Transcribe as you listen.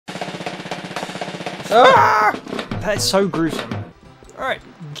Ah! That is so gruesome. Alright,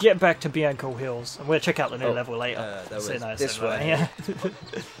 get back to Bianco Hills. I'm going to check out the new level later. That was nice this over way. there, yeah.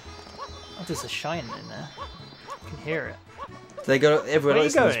 Oh, there's a shine in there. I can hear it. They got everyone Where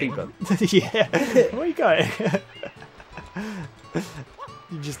else are in you the going? speedrun. Yeah. Where are you going?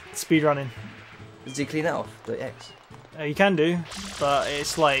 You just speedrunning. Did you clean that off? The X? You can do, but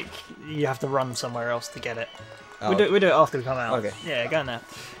it's like you have to run somewhere else to get it. Oh. We'll do it after we come out. Okay. Yeah, go in there.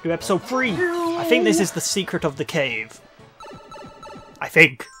 Do episode 3. I think this is the secret of the cave. I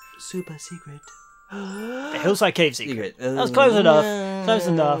think. Super secret. The Hillside Cave secret. Secret. That was close enough. Close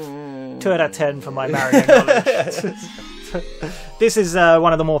enough. 2 out of 10 for my Mario knowledge. This is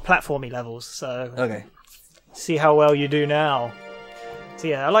one of the more platformy levels, so Okay. see how well you do now. So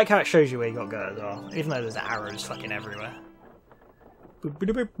yeah, I like how it shows you where you got to go as well, even though there's arrows fucking everywhere.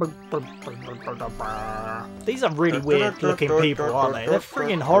 These are really weird looking people, aren't they? They're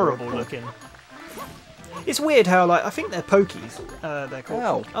freaking horrible looking. It's weird how, like, I think they're pokies. They're called.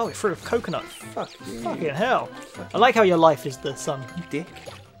 Ow. Oh, it's full of coconut. Fucking Hell. I like how your life is the sun. dick.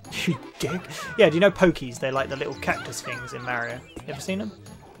 You dick. Yeah, do you know pokies? They're like the little cactus things in Mario. You ever seen them?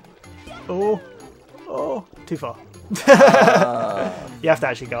 Oh. Oh. Too far. You have to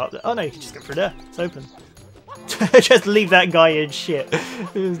actually go up there. Oh no, you can just go through there. It's open. Just leave that guy in shit.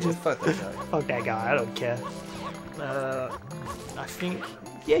 Just Fuck that guy. fuck that guy, I don't care. I think...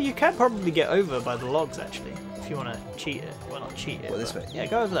 Yeah, you can probably get over by the logs, actually. If you want to cheat it. Well, not cheat it. What, this way? Yeah,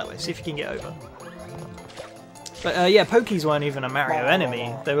 go over that way. See if you can get over. But yeah, Pokies weren't even a Mario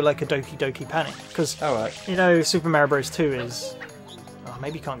enemy. They were like a Doki Doki Panic. Because, Alright. you know, Super Mario Bros. 2 is... Oh,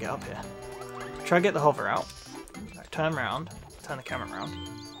 maybe you can't get up here. Try to get the hover out. Turn around. Turn the camera around.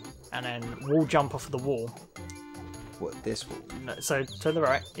 And then wall jump off the wall. What, this wall? No, so, to the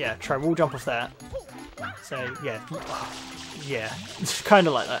right. Yeah, try wall jump off there. So, yeah. Yeah, it's kind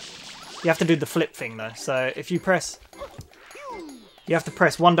of like that. You have to do the flip thing, though. So, if you press... You have to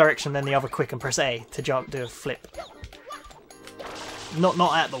press one direction, then the other quick, and press A to jump, do a flip. Not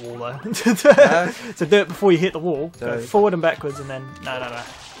at the wall, though. So do it before you hit the wall. Go forward and backwards, and then... No.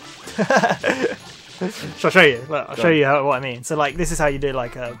 Shall I show you? Look, I'll show you what I mean. So, like, this is how you do,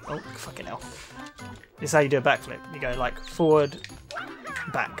 like, a... Oh, fucking hell. This is how you do a backflip. You go, like, forward,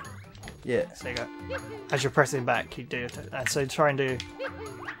 back. Yeah. So you go. As you're pressing back, you do it. So try and do...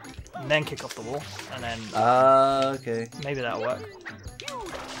 And then kick off the wall, and then... Okay. Maybe that'll work.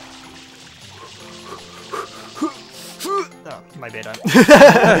 Oh, maybe I don't.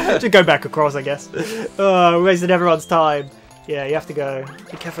 Just go back across, I guess. Oh, wasted everyone's time. Yeah, you have to go.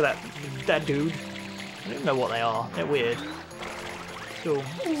 Be careful of that dude. I don't even know what they are. They're weird. Cool.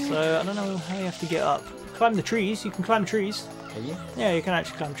 So, I don't know how you have to get up. Climb the trees. You can climb trees. Are you? Yeah, you can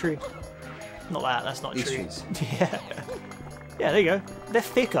actually climb a tree. Not that. That's not a These tree. trees. Yeah. Yeah, there you go. They're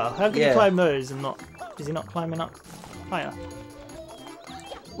thicker. How can you climb those and not... Is he not climbing up higher?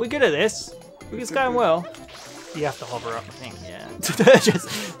 We're good at this. It's going well. You have to hover up, I think, yeah.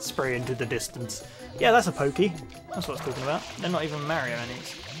 Just spray into the distance. Yeah, that's a pokey. That's what I was talking about. They're not even Mario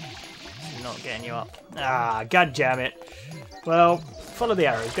enemies. They're not getting you up. Ah, god damn it. Well, follow the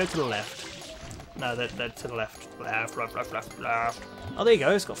arrows. Go to the left. No, they're to the left. Left. Oh, there you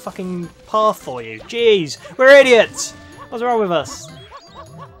go. It's got a fucking path for you. Jeez, we're idiots. What's wrong with us?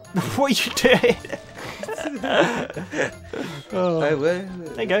 What are you doing? Oh.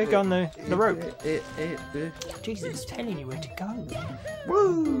 There you go, go on the rope. Jesus, it's telling you where to go.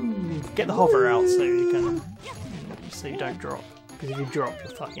 Woo! Get the hover out so you don't drop. Because if you drop,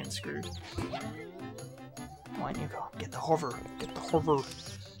 you're fucking screwed. Why don't you go? Get the hover. Get the hover.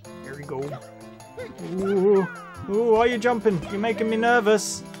 There we go. Ooh, ooh, why are you jumping? You're making me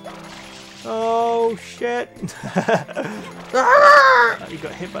nervous. Oh shit! Oh, you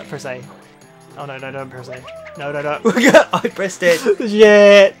got hit by press A. Oh no, don't press A. No. I pressed it.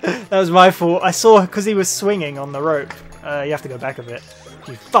 Shit! That was my fault. I saw because he was swinging on the rope. You have to go back a bit.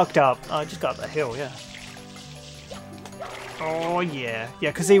 You fucked up. Oh, I just got up the hill, yeah. Oh yeah. Yeah,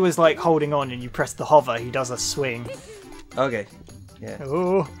 because he was like holding on and you press the hover, he does a swing. Okay. Yeah.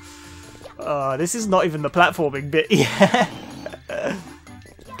 Oh. This is not even the platforming bit. Yeah.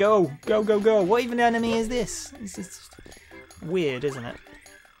 Go. What even enemy is this? This is weird, isn't it?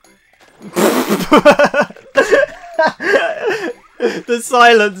 The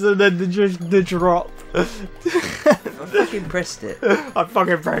silence and then the drop. I fucking pressed it. I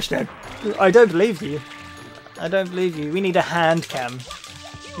fucking pressed it. I don't believe you. We need a hand cam.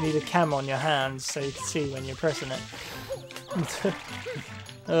 You need a cam on your hands so you can see when you're pressing it.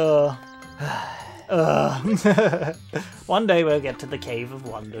 One day we'll get to the Cave of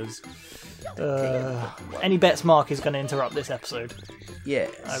Wonders. Any bets Mark is going to interrupt this episode?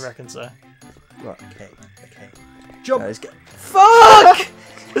 Yes. I reckon so. Right, okay. Jump! No, let's go. Fuck!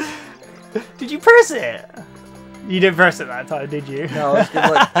 Did you press it? You didn't press it that time, did you? No, I was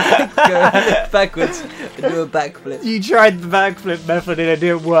gonna like go backwards and do a backflip. You tried the backflip method and it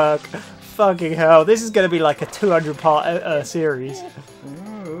didn't work. Fucking hell. This is going to be like a 200-part series.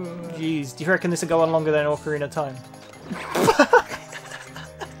 Jeez, do you reckon this will go on longer than Ocarina of Time?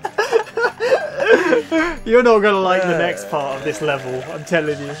 You're not going to like the next part of this level, I'm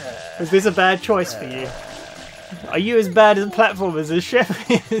telling you. Is this a bad choice for you? Are you as bad at platformers as Chef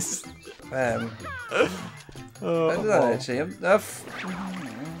is? I don't know, actually.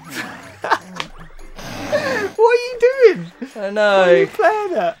 What are you doing? I know. What are you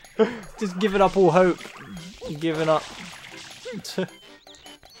playing at? Just giving up all hope. You're giving up.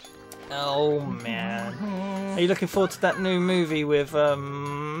 Oh man. Are you looking forward to that new movie with Rose?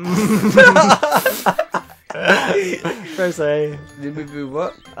 The movie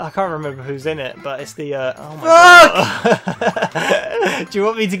what? I can't remember who's in it, but it's the oh my god. Do you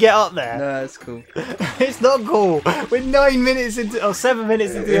want me to get up there? No, it's cool. It's not cool. We're 9 minutes into, or 7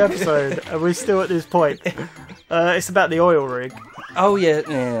 minutes into the episode, and we're still at this point. It's about the oil rig. Oh yeah,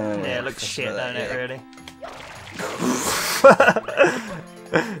 Yeah, it looks shit, doesn't it? Really.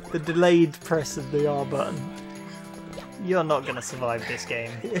 The delayed press of the R button. You're not gonna survive this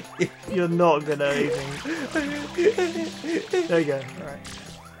game. You're not gonna even. There you go.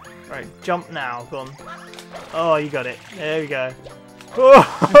 Right, jump now. Go on. Oh, you got it. There we go.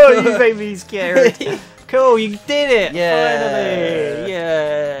 Oh, you made me scared. Cool, you did it. Yeah. Finally.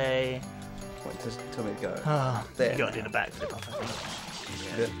 Yay. What does tell me to go? Oh, There. you gotta do the backflip off, I think.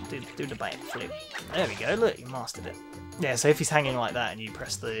 Yeah. Do the backflip. There we go. Look, you mastered it. Yeah. So if he's hanging like that and you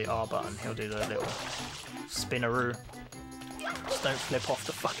press the R button, he'll do the little spinneroo. Just don't flip off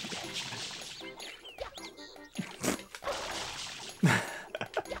the fucking edge.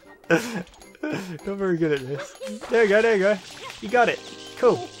 Not very good at this. There you go, there you go. You got it.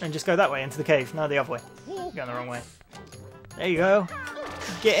 Cool. And just go that way into the cave. No, the other way. You're going the wrong way. There you go.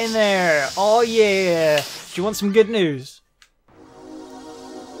 Get in there. Oh yeah. Do you want some good news?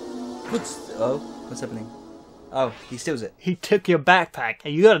 What's happening? Oh, he steals it. He took your backpack.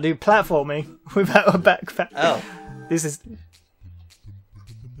 And you got to do platforming without a backpack. Oh. This is...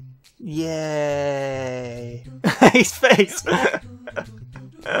 Yay. His face.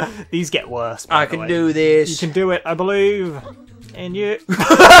 These get worse. I can do this. You can do it, I believe. And you...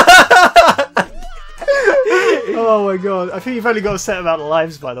 Oh my god. I think you've only got a set amount of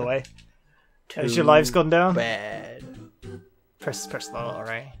lives, by the way. Has your lives gone down? Bad. Press the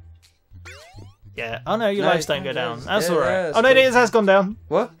R, Yeah. Oh no, your lives don't go down. That's yeah, alright. yeah, Oh no, it has gone down.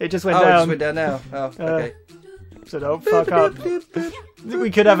 What? It just went It down. just went down now. Oh, okay. So don't fuck up.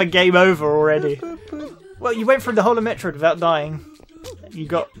 We could have a game over already. Well, you went through the whole of Metroid without dying. You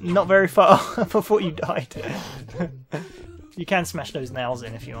got not very far before you died. You can smash those nails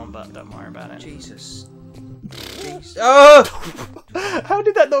in if you want, but don't worry about it. Jesus. Oh! How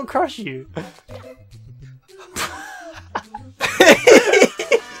did that not crush you?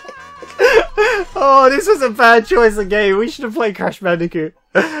 Oh, this was a bad choice of game. We should have played Crash Bandicoot.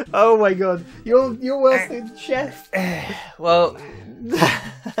 Oh my god, you're worse than Chef. Well,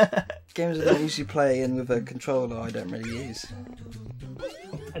 games I don't usually play and with a controller I don't really use.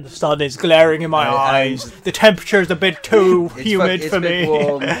 And the sun is glaring in my eyes. The temperature is a bit too humid for me.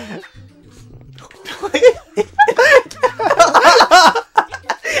 Warm.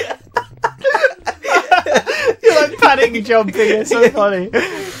 You're like panic jumping. It's so funny.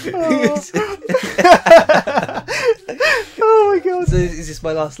 Oh my god. So is this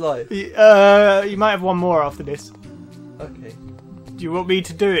my last life? You might have one more after this. Okay. Do you want me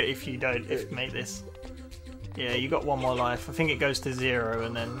to do it if you don't? If you make this? Yeah, you got one more life. I think it goes to 0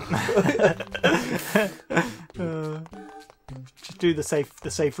 and then just do the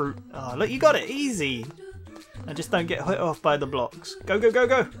safe route. Oh, look, you got it easy. And just don't get hit off by the blocks. Go, go, go,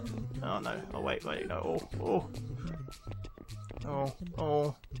 go. Oh no. Oh wait, no. Oh.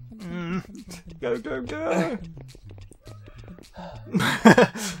 Go, go, go.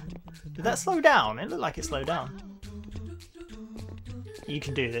 Did that slow down? It looked like it slowed down. You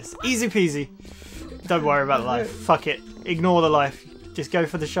can do this. Easy peasy. Don't worry about life. Fuck it. Ignore the life. Just go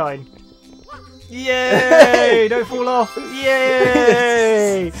for the shine. Yay! Don't fall off.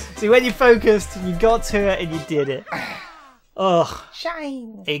 Yay! See, when you focused, you got to it and you did it. Ugh.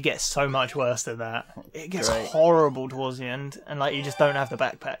 Shine. It gets so much worse than that. It gets Great. horrible towards the end, and like you just don't have the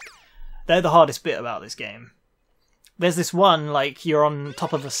backpack. They're the hardest bit about this game. There's this one, like you're on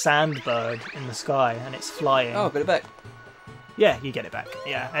top of a sandbird in the sky and it's flying. Oh, got it back. Yeah, you get it back.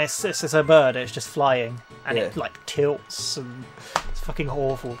 Yeah, it's a bird. It's just flying, and it like tilts, and it's fucking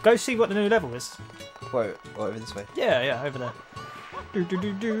awful. Go see what the new level is. Whoa, over this way. Yeah, over there.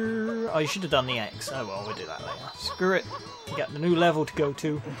 Oh, you should have done the X. Oh well, we'll do that later. Screw it. You got the new level to go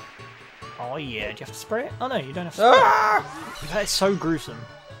to. Oh yeah, do you have to spray it? Oh no, you don't have to spray it. That is so gruesome.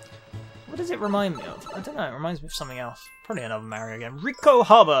 What does it remind me of? I don't know, it reminds me of something else. Probably another Mario game. Rico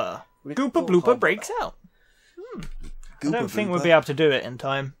Harbor! Goopa Blooper breaks out. I don't think we'll be able to do it in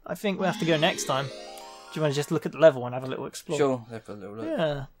time. I think we'll have to go next time. Do you want to just look at the level and have a little explore? Sure, have a little look.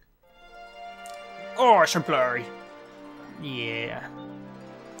 Yeah. Oh, it's so blurry. Yeah.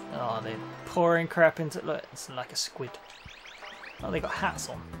 Oh, they're pouring crap into it. Look, it's like a squid. Oh, they got hats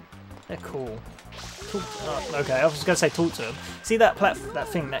on. They're cool. Okay, I was going to say talk to them. See that that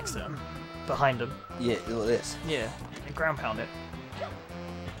thing next to them? Behind them? Yeah, look at this. Yeah, and ground pound it.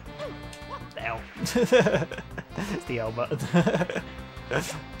 L. It's the L button.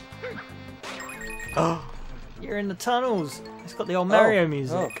 Oh, you're in the tunnels. It's got the old Mario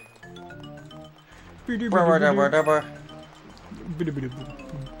music. Oh.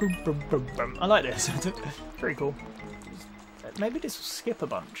 I like this. Pretty cool. Maybe this will skip a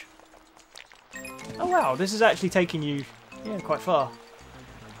bunch. Oh wow, this is actually taking you, quite far.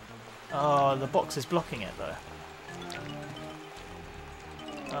 Oh, the box is blocking it though.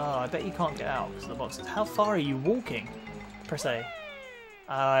 Oh, I bet you can't get out because the box is. How far are you walking? Press A.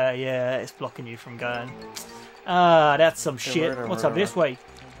 Yeah, it's blocking you from going. That's some shit. What's up this way?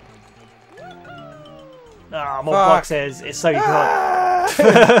 More boxes. It's so you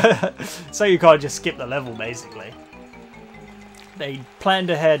can't. So you can't just skip the level, basically. They planned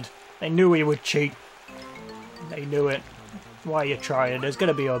ahead. They knew we would cheat. They knew it. Why are you trying? There's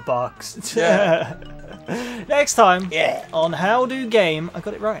gonna be a box. Yeah. Next time on HowDoGame, I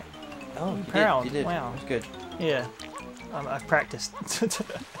got it right. Oh, I'm proud. You did. Wow. That's good. Yeah. I've practiced.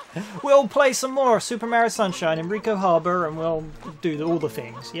 We'll play some more Super Mario Sunshine in Rico Harbor, and we'll do all the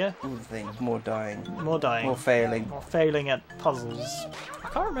things. Yeah. All the things. More dying. More dying. More failing. More failing at puzzles. I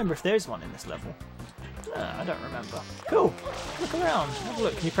can't remember if there's one in this level. No, I don't remember. Cool. Look around. Have a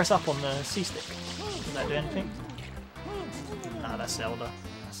look. Can you press up on the C stick? Does that do anything? Nah, that's Zelda.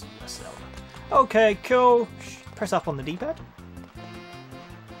 That's Zelda. Okay, cool. Press up on the D-pad.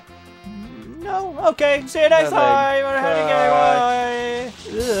 No. Okay. See you next time. Bye. Ugh.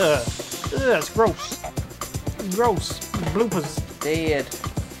 Ugh. It's gross. Gross. Bloopers. Dead.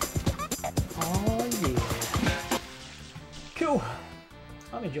 Oh yeah. Cool.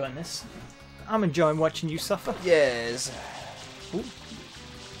 I'm enjoying this. I'm enjoying watching you suffer. Yes. Ooh.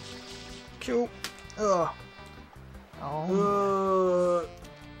 Cool. Ugh. Oh.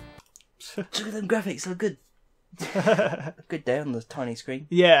 Look at them graphics, so good. Good day on the tiny screen.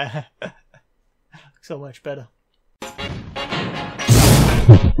 Yeah. So much better.